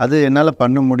அது என்னால்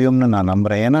பண்ண முடியும்னு நான்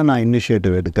நம்புகிறேன். ஏன்னா நான்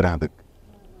இனிஷியேட்டிவ் எடுக்கிறேன் அதுக்கு.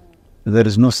 There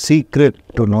is no secret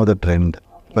to know the trend,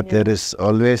 but there is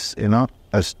always,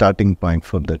 a starting point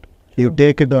for that. You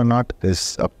take it or not is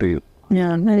up to you.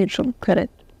 Yeah, very true.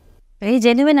 Correct. Very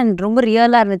genuine and ரொம்ப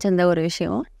ரியலாக இருந்துச்சு அந்த ஒரு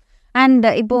விஷயம். And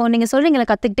இப்போது நீங்கள் சொல்கிறீங்களா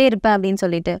கற்றுக்கிட்டே இருப்பேன் அப்படின்னு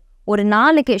சொல்லிட்டு, ஒரு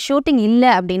நாளைக்கு ஷூட்டிங் இல்லை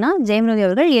அப்படின்னா ஜெயம் ரவி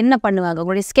அவர்கள் என்ன பண்ணுவாங்க?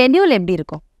 உங்களுடைய ஸ்கெடியூல் எப்படி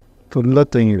இருக்கும்? ஃபுல்லாக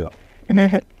தூங்கிடும்.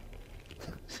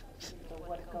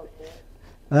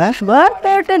 ஒர்க்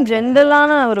அவுட்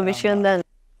ஜென்ரலான ஒரு விஷயம் தான்.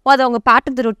 அது அவங்க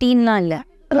பாட்டுறது ரொட்டீன்லாம் இல்லை.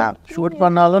 ஷூட்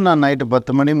பண்ணாலும் நான் நைட்டு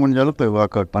 10 மணி முடிஞ்சாலும் போய்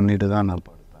ஒர்க் அவுட் பண்ணிட்டு தான் நான்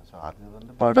படுப்பேன். ஸோ அது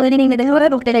வந்து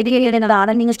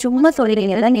நீங்கள் சும்மா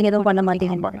சொல்லிடுறீங்க, நீங்கள் எதுவும் பண்ண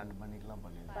மாட்டீங்க.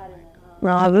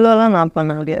 அவ்வளோலாம் நான்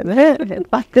பண்ண முடியாது.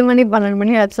 10 மணி 12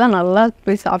 மணி ஆச்சுன்னா நல்லா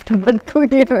போய் சாப்பிட்டு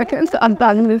தூங்கிடுவேன்.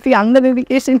 அந்த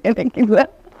டெடிகேஷன் எனக்கு இல்லை.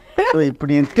 ஸோ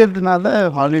இப்படி இருக்கிறதுனால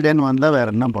ஹாலிடேன்னு வந்தால்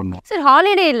வேறு என்ன பண்ணுவோம்? சார்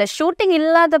ஹாலிடே இல்லை, ஷூட்டிங்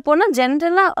இல்லாத போனால்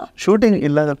ஜென்ரலாக ஷூட்டிங்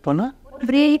இல்லாத போனால்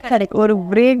பிரேக் கிடைக்கும். ஒரு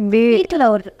பிரேக் டே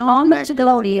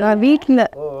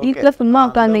வீட்டில் சும்மா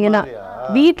உட்காந்தீங்கன்னா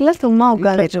சும்மா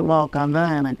உட்காந்தா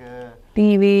எனக்கு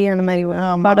டிவி அந்த மாதிரி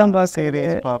படம்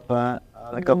பார்ப்பேன்.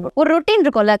 அதுக்கப்புறம் ஒரு ரொட்டீன்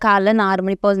இருக்கும்ல, காலைல 6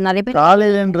 மணி போகுது நிறைய பேர்.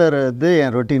 காலையிலன்றது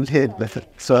என் ரொட்டீன்லேயே இல்லை.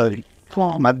 சாரி,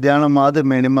 மத்தியானமாவது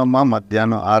மினிமமாக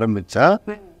மத்தியானம் ஆரம்பித்தா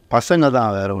பசங்க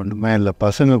தான், வேறு ஒன்றுமே இல்லை.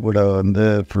 பசங்க கூட வந்து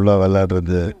ஃபுல்லாக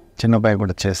விளையாடுறது, சின்ன பையன்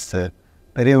கூட செஸ்ஸு,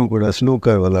 பெரியவங்க கூட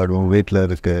ஸ்னூக்கர் விளாடுவோம் வீட்டில்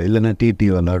இருக்குது, இல்லைன்னா டிடி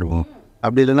விளாடுவோம்.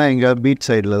 அப்படி இல்லைன்னா எங்கள் பீச்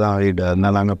சைடில் தான் வீடு,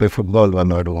 அதனால் அங்கே போய் ஃபுட்பால்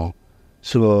விளாடுவோம்.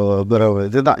 ஸோ அப்புறம்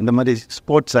இதுதான், இந்த மாதிரி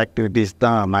ஸ்போர்ட்ஸ் ஆக்டிவிட்டீஸ்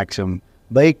தான் மேக்ஸிமம்.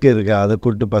 பைக் இருக்குது, அதை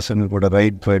கூப்பிட்டு பசங்க கூட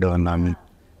ரைட் போய்டுவேன் நான்.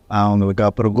 அவங்களுக்கு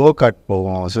அப்புறம் கோ கார்ட்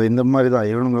போவோம். ஸோ இந்த மாதிரி தான்.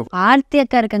 இவங்க ஆர்த்தி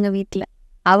அக்கா இருக்காங்க வீட்டில்,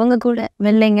 அவங்க கூட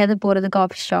வெளில எங்கேயாவது போகிறது,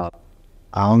 காஃபி ஷாப்,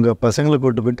 அவங்க பசங்களை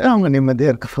கூப்பிட்டு போயிட்டு அவங்க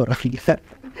நிம்மதியாக இருக்க போகிறாங்க.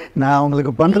 நான்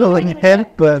அவங்களுக்கு பண்ணுற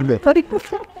ஹெல்ப்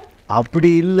அப்படி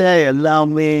இல்லை.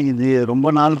 எல்லாமே இது ரொம்ப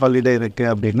நாள் ஹாலிடே இருக்குது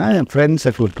அப்படின்னா என்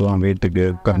ஃப்ரெண்ட்ஸை கூப்பிட்டுவான் வீட்டுக்கு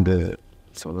உட்காந்து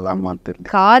சொல்லலாமா தெரியும்.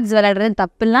 கார்ட்ஸ் விளையாடுறது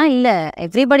தப்புலாம் இல்லை,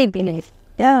 எவ்ரிபடி பிளேஸ்.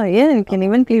 ஏன் எனக்கு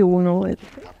ஈவன் பிளே ஊனோ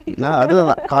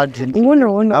அதுதான் கார்ட்ஸ்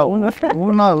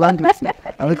ஊனோலாம்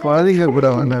அது குழந்தைங்க கூட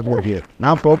விளையாட.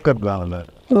 நான் போக்கர் தான்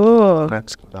விளையாடு.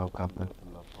 ஃப்ரெண்ட்ஸ் கூட உட்காந்து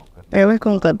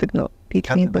எனக்கும் கற்றுக்கணும்.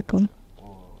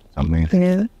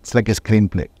 It's like a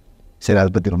screenplay. சரி,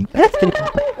 அதை பற்றி ரொம்ப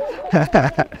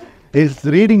It's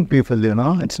reading people,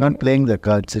 It's not playing the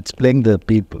cards, it's playing the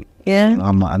people.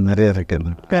 ஆமாம், அது நிறைய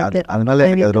இருக்குது. அதனால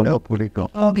எனக்கு அது ரொம்ப பிடிக்கும்.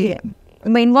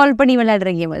 நம்ம இன்வால்வ் பண்ணி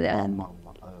விளையாடுற கேம் அது. ஆமாம்,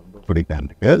 அது ரொம்ப பிடிக்கும்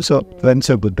எனக்கு. ஸோ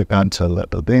ஃப்ரெண்ட்ஸை பற்றி கார்ட்ஸ்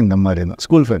விளையாடுறது இந்த மாதிரி தான்,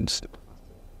 ஸ்கூல் ஃப்ரெண்ட்ஸ்.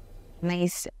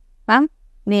 நைஸ். மேம்,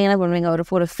 நீங்கள் என்ன பண்ணுவீங்க?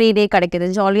 ஒரு ஃப்ரீ டே கிடைக்கிது,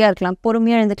 ஜாலியாக இருக்கலாம்,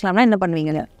 பொறுமையாக எழுந்துக்கலாம்னா என்ன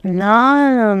பண்ணுவீங்க?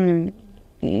 நான்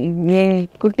என்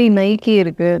குட்டி நைக்கி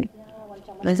இருக்குது.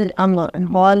 ஆமாம்,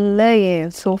 ஹாலில்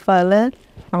என் சோஃபாவில்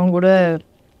அவங்க கூட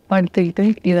படுத்துக்கிட்டு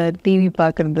இதை டிவி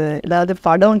பார்க்குறது, ஏதாவது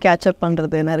படம் கேட்சப்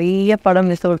பண்ணுறது. நிறைய படம்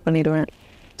மிஸ் அவுட் பண்ணிடுவேன்.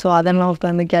 ஸோ அதெல்லாம்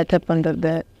உட்காந்து கேட்சப்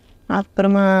பண்ணுறது.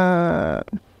 அப்புறமா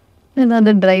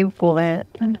ஏதாவது ட்ரைவ் போவேன்.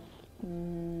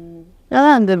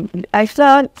 அதான் அந்த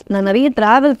ஆக்சுவலாக நான் நிறைய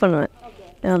ட்ராவல் பண்ணுவேன்.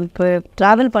 இப்போ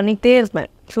ட்ராவல் பண்ணிக்கிட்டே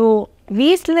இருப்பேன். ஸோ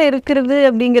வீட்டில் இருக்கிறது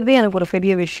அப்படிங்கிறது எனக்கு ஒரு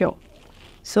பெரிய விஷயம்.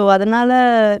 ஸோ அதனால்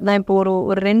நான் இப்போ ஒரு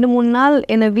 2-3 நாள்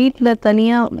என்னை வீட்டில்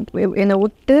தனியாக என்னை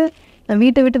விட்டு நான்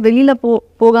வீட்டை விட்டு வெளியில்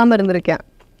போகாமல் இருந்திருக்கேன்.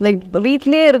 லைக்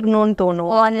வீட்லேயே இருக்கணும்னு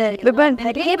தோணும்.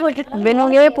 வெளியே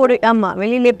போடு. ஆமாம்,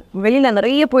 வெளியில்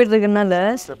நிறைய போயிட்டு இருக்கனால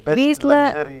வீட்டில்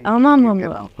ஆமாம்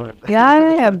யார்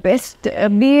பெஸ்ட்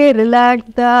அப்படியே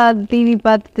ரிலாக்ஸாக டிவி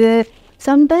பார்த்துட்டு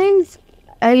sometimes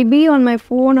I'll be on my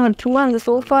phone or through on the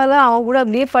sofa la avanga kuda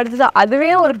அப்படியே படுத்துட்டா அதுவே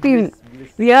ஒரு feel.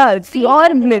 It's your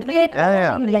bliss.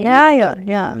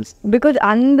 Yeah. Because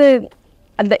and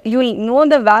you'll know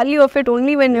the value of it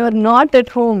only when you're not at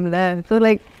home. So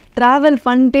like travel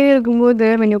பண்ணிட்டே இருக்கும்போது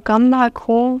when you come back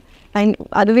home and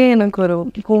அதுவே எனக்கு ஒரு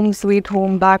home sweet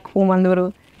home back home அந்த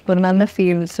ஒரு நல்ல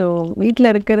feel. So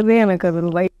வீட்டில் இருக்கிறதே எனக்கு அது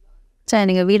ஒரு வைப். சார்,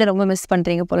 நீங்கள் வீடை ரொம்ப மிஸ்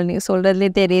பண்ணுறீங்க போல, நீங்கள்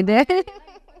சொல்கிறதுலே தெரியுது.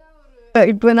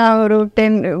 இப்போ நான்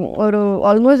ஒரு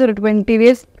ஆல்மோஸ்ட் ஒரு 20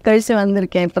 days கழிச்சு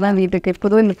வந்திருக்கேன். இப்போ தான் வீட்டுக்கு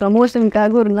இப்போதும் இந்த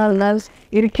ப்ரமோஷனுக்காக ஒரு 4 நாள்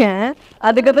இருக்கேன்.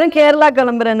 அதுக்கப்புறம் கேரளா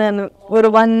கிளம்புறேன் நான் ஒரு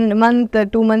 1 month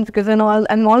 2 months.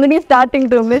 I'm already starting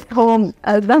to miss home.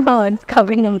 அதுதான் இட்ஸ்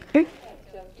கமிங்.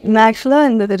 ஆக்சுவலாக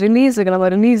இந்த ரிலீஸுக்கு நம்ம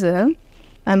ரிலீஸு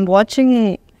ஐம் வாட்சிங்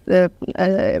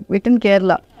வித் இன்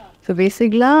கேரளா. ஸோ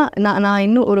பேசிக்கலாக நான்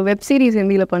இன்னும் ஒரு வெப் சீரிஸ்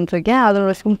ஹிந்தியில் பண்ணிருக்கேன்.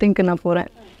 அதோட ஷூட்டிங்க்கு நான்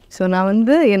போகிறேன். ஸோ நான்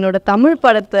என்னோட தமிழ்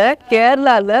படத்தை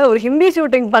கேரளாவில் ஒரு ஹிந்தி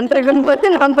ஷூட்டிங் பண்ணுறேன்னு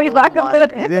பார்த்து நான் போய் பார்க்க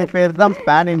போகிறேன். இதே பேர் தான்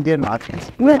pan Indian artist.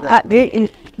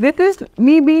 This is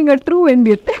me being a true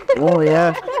Indian. Oh yeah,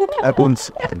 happens.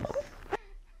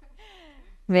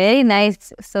 Very nice.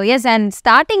 So S, and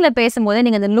ஸ்டார்டிங்கில் பேசும்போது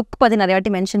நீங்கள் அந்த லுக் பற்றி நிறைய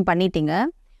வாட்டி மென்ஷன் பண்ணிட்டீங்க.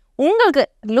 உங்களுக்கு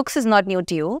looks is not new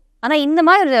to you. ஆனால் இந்த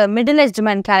மாதிரி ஒரு middle age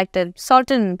man character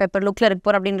salt and pepper லுக்கில் இருக்க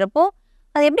போகிற அப்படின்றப்போ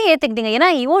அது எப்படி ஏற்றுக்கிட்டீங்க? ஏன்னா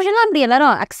யூஸ்வலாக அப்படி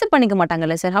எல்லாரும் அக்செப்ட் பண்ணிக்க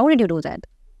மாட்டாங்கல்ல sir. How did you do that?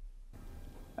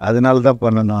 அதனால தான்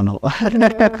பண்ண நானும்.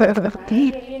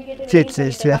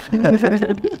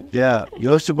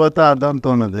 யோசிச்சு பார்த்தா அதான்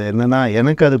தோணுது. என்னன்னா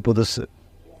எனக்கு அது புதுசு.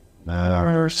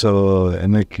 ஸோ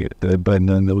எனக்கு இப்போ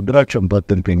இந்த உத்ராட்சம்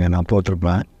பார்த்துருப்பீங்க, நான்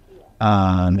போட்டிருப்பேன்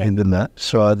இதில்.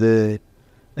 ஸோ அது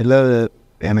இல்லை,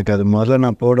 எனக்கு அது முதல்ல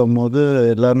நான் போடும்போது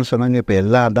எல்லோரும் சொன்னாங்க இப்போ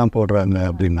எல்லாம் அதான் போடுறாங்க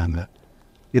அப்படின்னாங்க.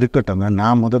 இருக்கட்டும்,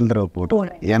 நான் முதல் தடவை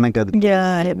போட்டேன். எனக்கு அது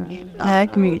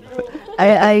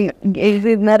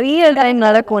இது நிறைய டைம்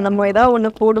நடக்கும். நம்ம ஏதாவது ஒன்று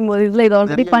போடும்போது இதில் இதை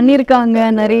ஆல்ரெடி பண்ணியிருக்காங்க,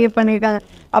 நிறைய பண்ணியிருக்காங்க.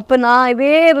 அப்போ நான்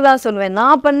இதே இதுதான் சொல்லுவேன்,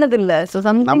 நான் பண்ணதில்லை. ஸோ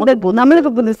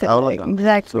நம்மளுக்கு புதுசு.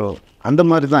 ஸோ அந்த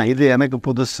மாதிரி தான் இது எனக்கு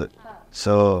புதுசு.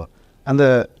 ஸோ அந்த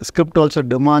ஸ்கிரிப்ட் ஆல்சோ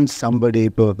டிமாண்ட்ஸ் சம்படி.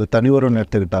 இப்போ தனி ஒருவன்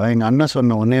எடுத்துக்கிட்டா எங்கள் அண்ணன்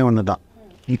சொன்ன ஒன்று தான்,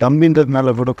 நீ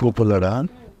தம்பின்றதுனால கூட கூப்பிடலடா,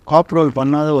 காப் ரோல்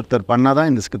பண்ணாத ஒருத்தர் பண்ணால் தான்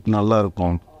இந்த ஸ்கிரிப்ட்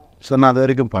நல்லாயிருக்கும். ஸோ நான் அது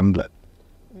வரைக்கும் பண்ணல.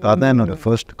 அதுதான் என்னோட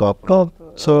first Cobb.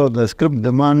 So the script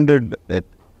demanded it.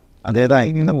 அதே தான்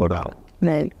இங்கே போடுறாங்க.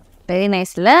 வெரி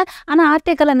நைஸ்ல. ஆனால்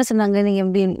ஆர்டிக்கல் என்ன சொன்னாங்க, நீங்கள்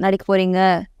எப்படி நடிக்க போகிறீங்க,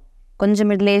 கொஞ்சம்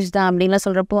மிடில் ஏஜ் தான் அப்படின்லாம்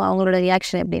சொல்கிறப்போ அவங்களோட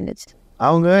ரியாக்ஷன் எப்படி இருந்துச்சு?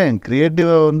 அவங்க என்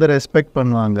க்ரியேட்டிவை வந்து ரெஸ்பெக்ட்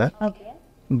பண்ணுவாங்க.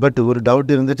 பட் ஒரு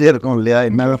டவுட் இருந்துகிட்டே இருக்கும் இல்லையா,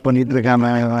 என்ன பண்ணிகிட்டு இருக்காங்க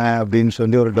அப்படின்னு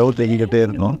சொல்லி ஒரு டவுட் எங்கிக்கிட்டே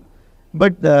இருக்கும்.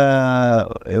 பட்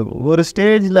ஒரு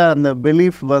ஸ்டேஜில் அந்த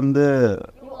பிலீஃப் வந்து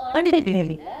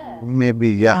மேபி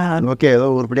ஓகே ஏதோ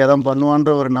உருப்படியாக தான்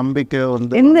பண்ணுவான்ற ஒரு நம்பிக்கை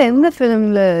வந்து. எந்த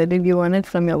ஃபிலிமில் did you want it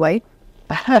from your wife?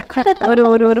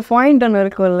 ஒரு பாயிண்ட் ஒன்று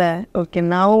இருக்கும்ல, ஓகே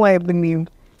நவ் ஐ பிலீவ்.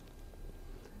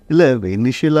 இல்லை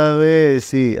இனிஷியலாகவே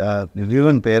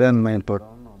ஈவன் பேரன்மை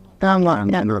படம்.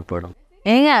 ஆமாம், என்னோட படம்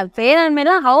ஏங்க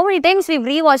பேரன்மைலாம் how many times we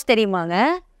rewatch தெரியுமாங்க?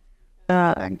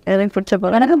 எனக்கு பிடிச்ச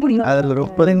படம், எனக்கு பிடிக்கும். அதில்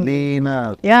ரொம்ப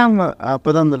லீனாக ஆமாம், அப்போ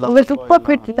தான் அந்த சூப்பர்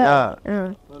ஃபிட்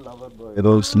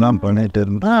ரோல்ஸ்லாம் பண்ணிட்டு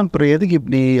இருந்தா. அப்புறம் எதுக்கு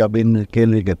இப்படி அப்படின்னு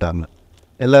கேள்வி கேட்டாங்க.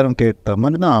 எல்லாரும் கேட்ட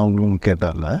மாதிரி தான் அவங்களும்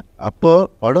கேட்டாங்க. அப்போது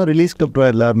படம் ரிலீஸ்க்கு அப்புறம்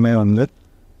எல்லாருமே வந்து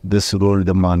this role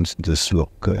demands this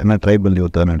look, ஏன்னா ட்ரைபல்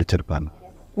யூத்தாக நடிச்சிருப்பாங்க.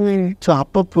 ஸோ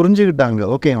அப்போ புரிஞ்சுக்கிட்டாங்க,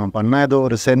 ஓகே அவன் பண்ணால் ஏதோ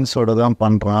ஒரு சென்ஸோட தான்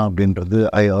பண்ணுறான் அப்படின்றது.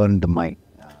 ஐ ஏர்ன்ட் மை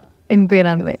இன்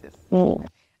பேரன்மை.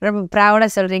 ரொம்ப ப்ரௌடாக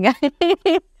சொல்கிறீங்க.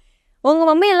 உங்கள்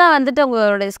மம்மி எல்லாம் வந்துட்டு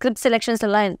உங்களோட ஸ்கிரிப்ட் செலெக்ஷன்ஸ்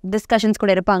எல்லாம் டிஸ்கஷன்ஸ்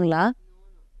கூட இருப்பாங்களா?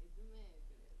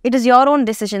 It is your own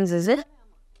decisions is it?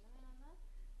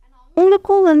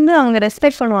 அவங்களுக்கும் வந்து அவங்க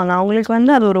ரெஸ்பெக்ட் பண்ணுவாங்க. அவங்களுக்கு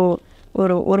வந்து அது ஒரு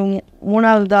ஒரு ஒரு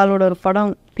மூணாவது ஆளோட ஒரு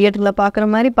படம் தியேட்டரில் பார்க்குற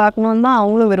மாதிரி பார்க்கணுன்னு தான்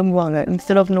அவங்களும் விரும்புவாங்க.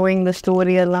 Instead of knowing the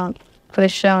story எல்லாம்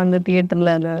ஃப்ரெஷ்ஷாக வந்து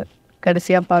தியேட்டரில் அதை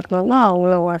கடைசியாக பார்க்கணுன்னா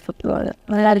அவங்களும் வாட்ஸ்அப்புவாங்க.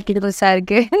 நல்லா இருக்குது, புதுசாக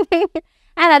இருக்குது.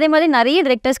 அண்ட் அதே மாதிரி நிறைய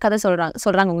டிரெக்டர்ஸ் கதை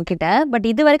சொல்கிறாங்க உங்ககிட்ட. பட்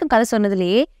இது வரைக்கும் கதை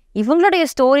சொன்னதுலேயே இவங்களுடைய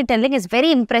story telling is very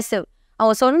impressive.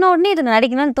 அவங்க சொன்ன உடனே இது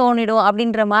நடிக்கணும்னு தோணிடும்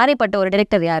அப்படின்ற மாதிரிப்பட்ட ஒரு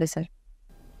டிரெக்டர் யாரு சார்?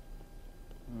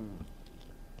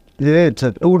 இதே it's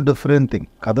a two different thing.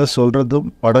 கதை சொல்கிறதும்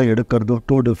படம் எடுக்கிறதும்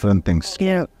டூ டிஃப்ரெண்ட் திங்ஸ்.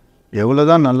 எவ்வளோ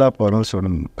தான் நல்லா படம்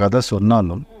சொல்லணும், கதை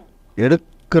சொன்னாலும்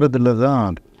எடுக்கிறதுல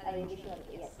தான்.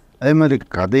 அதே மாதிரி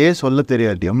கதையே சொல்ல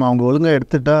தெரியாட்டியும் அவங்க ஒழுங்காக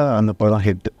எடுத்துட்டா அந்த படம்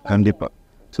ஹிட் கண்டிப்பாக.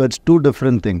 So it's two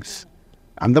different things.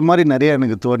 அந்த மாதிரி நிறைய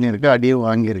எனக்கு தோணியிருக்கு, அடியும்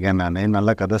வாங்கியிருக்கேன் நான்.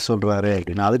 நல்லா கதை சொல்கிறாரு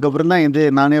அப்படின்னு. அதுக்கப்புறம் தான் இது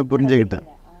நானே புரிஞ்சுக்கிட்டேன்,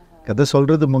 கதை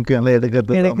சொல்கிறது முக்கியம் இல்லை,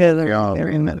 எடுக்கிறது முக்கியம்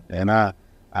அப்படின்னு. ஏன்னா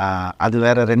அது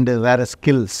வேறு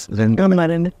ஸ்கில்ஸ் ரெண்டு.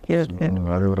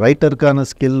 அது ரைட்டருக்கான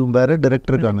ஸ்கில் வேறு,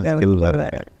 டிரெக்டருக்கான ஸ்கில் வேறு.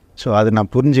 ஸோ அது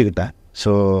நான் புரிஞ்சுக்கிட்டேன்.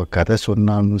 ஸோ கதை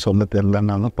சொன்னாலும் சொல்ல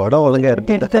தெரியலனாலும் படம் ஒழுங்காக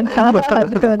இருக்கு.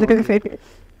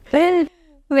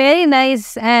 Very nice.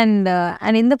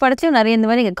 அண்ட் இந்த படத்துலையும் நிறைய இந்த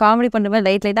மாதிரி காமெடி பண்ணுற மாதிரி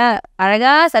லைட்டாக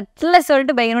அழகாக சட்டில்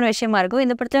சொல்லிட்டு பயங்கரமான விஷயமா இருக்கும்.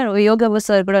 இந்த படத்தில் யோகா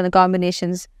சார் கூட அந்த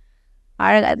காம்பினேஷன்ஸ்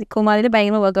அழகாக குமாரில்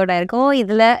பயங்கரமாக ஒர்க் அவுட் ஆகிருக்கும்.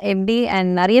 இதில் எப்படி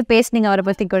அண்ட் நிறைய பேசுனீங்க அவரை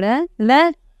பற்றி கூட. இல்லை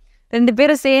ரெண்டு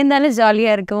பேரும் சேர்ந்தாலும்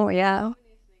ஜாலியாக இருக்கும். யா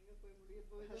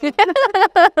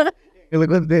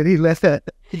எங்களுக்கும் தெரியல சார்.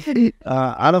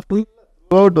 ஆனால்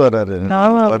அவுட் வர்றாரு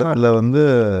படத்தில் வந்து.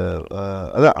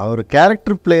 அதான் அவர்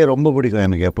கேரக்டர் பிளே ரொம்ப பிடிக்கும்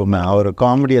எனக்கு எப்போவுமே. அவர்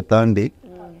காமெடியை தாண்டி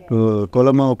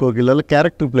கொலமா கோகிலால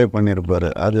கேரக்டர் பிளே பண்ணியிருப்பார்.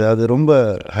 அது ரொம்ப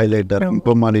ஹைலைட்டாக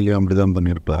இப்போ மாநிலம் அப்படி தான்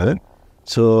பண்ணியிருப்பார்.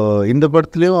 ஸோ இந்த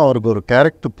படத்துலேயும் அவருக்கு ஒரு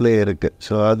கேரக்டர் பிளே இருக்குது.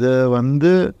 ஸோ அது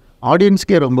வந்து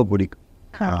ஆடியன்ஸ்க்கே ரொம்ப பிடிக்கும்.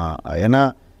 ஏன்னா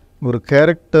ஒரு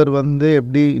கேரக்டர் வந்து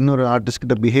எப்படி இன்னொரு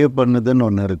ஆர்டிஸ்ட்கிட்ட பிஹேவ் பண்ணுதுன்னு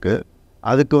ஒன்று இருக்குது.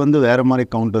 அதுக்கு வந்து வேறு மாதிரி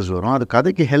கவுண்டர்ஸ் வரும். அது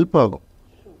கதைக்கு ஹெல்ப் ஆகும்.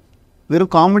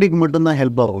 வெறும் காமெடிக்கு மட்டும்தான்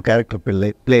ஹெல்ப் ஆகும் கேரக்டர்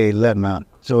பிளே இல்லைன்னா.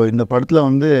 ஸோ இந்த படத்தில்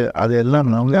வந்து அது எல்லாம்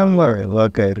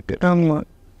ஒர்க் ஆகிருக்கு. ஆமாம்,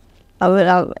 அவர்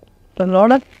a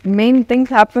lot of main things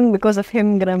happen because of him.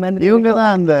 இவங்க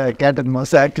தான் அந்த கேட் அண்ட்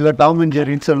மவுஸ். ஆக்சுவலாக டாம் அண்ட்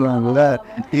ஜெரின்னு சொல்லுவாங்கல்ல,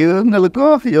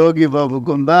 இவங்களுக்கும் யோகி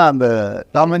பாபுக்கும் தான் அந்த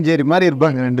டாம் அண்ட் ஜெரி மாதிரி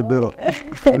இருப்பாங்க ரெண்டு பேரும்.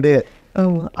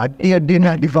 அப்படியே அடின்னு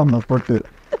அடிப்பாங்க போட்டு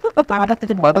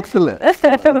படத்துல.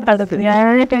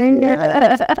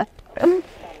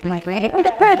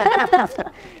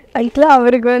 ஆக்சுவலாக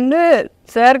அவருக்கு வந்து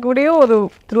சார் கூடயும் ஒரு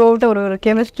த்ரூ அவுட் ஒரு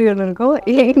கெமிஸ்ட்ரி ஒன்று இருக்கும்.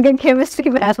 எங்கள் கெமிஸ்ட்ரி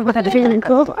வேறு மாதிரி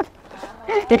இருக்கும்,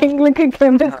 எங்களுக்கு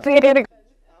கெமிஸ்ட்ரி இருக்கு.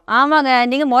 ஆமாங்க,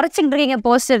 நீங்க முறைச்சிக்கிட்டு இருக்கீங்க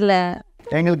போஸ்டர்ல.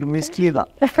 எங்களுக்கு மிஸ்ட்ரி தான்.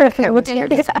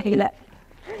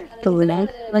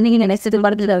 நீங்க நெக்ஸ்ட்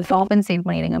படத்துல காம்பன்சேட்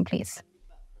பண்ணிடுங்க ப்ளீஸ்.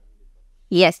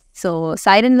 எஸ், ஸோ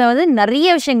சைரனில் வந்து நிறைய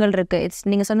விஷயங்கள் இருக்குது.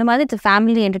 நீங்கள் சொன்ன மாதிரி இட்ஸ்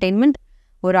ஃபேமிலி என்டர்டெயின்மெண்ட்.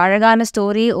 ஒரு அழகான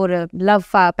ஸ்டோரி, ஒரு லவ்,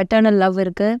 பெட்டர்னல் லவ்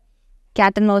இருக்குது,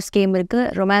 கேட் அண்ட் மவுஸ் கேம் இருக்குது,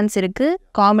 ரொமான்ஸ் இருக்குது,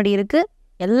 காமெடி இருக்குது,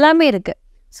 எல்லாமே இருக்குது.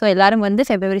 ஸோ எல்லோரும் வந்து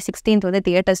February 16th வந்து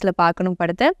தியேட்டர்ஸில் பார்க்கணும்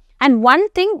படத்தை. அண்ட் ஒன்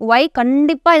திங் வை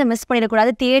கண்டிப்பாக இதை மிஸ்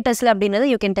பண்ணிடக்கூடாது தியேட்டர்ஸில் அப்படின்றது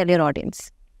you can tell your audience.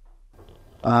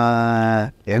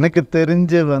 எனக்கு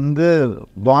தெரிஞ்சு வந்து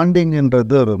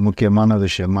பாண்டிங்ன்றது ஒரு முக்கியமான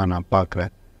விஷயமா நான்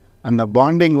பார்க்குறேன். அந்த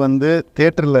பாண்டிங் வந்து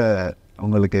தேட்டரில்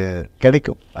உங்களுக்கு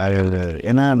கிடைக்கும்.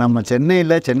 ஏன்னா நம்ம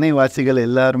சென்னை வாசிகள்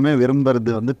எல்லாருமே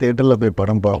விரும்புகிறது வந்து தேட்டரில் போய்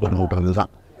படம் பார்க்கணுன்றது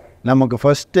தான். நமக்கு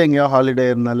ஃபஸ்ட்டு எங்கேயோ ஹாலிடே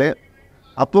இருந்தாலே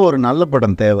அப்போது ஒரு நல்ல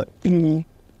படம் தேவை.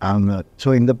 ஸோ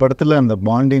இந்த படத்தில் அந்த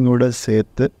பாண்டிங்கோடு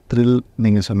சேர்த்து த்ரில்,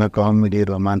 நீங்கள் சொன்ன காமெடி,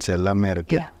 ரொமான்ஸ் எல்லாமே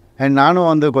இருக்குது. அண்ட் நானும்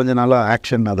வந்து கொஞ்ச நாளாக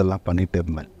ஆக்ஷன் அதெல்லாம் பண்ணிகிட்டு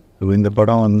இருந்தேன். இந்த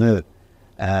படம் வந்து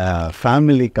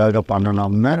ஃபேமிலிக்காக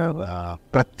பண்ணணும்னா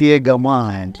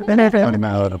பிரத்யேகமாக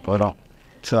ஒரு படம்.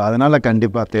 ஸோ அதனால்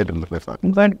கண்டிப்பாக தேட்டரில் போய்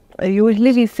பார்க்கணும். But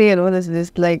usually we say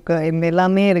this like இந்த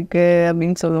எல்லாமே இருக்குது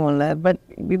அப்படின்னு சொல்லுவோம்ல, பட்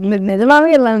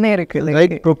நிஜமாவே எல்லாமே இருக்குது.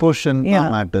 ரைட் ப்ரொபோர்ஷன்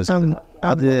மேட்டர்ஸ்,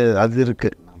 அது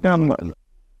இருக்குது.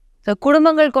 ஸோ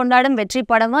குடும்பங்கள் கொண்டாடும் வெற்றி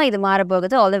படமாக இது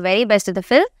மாறப்போகுது. All the very best the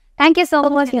film. Thank you so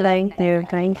much.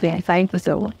 Thank you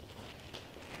so much.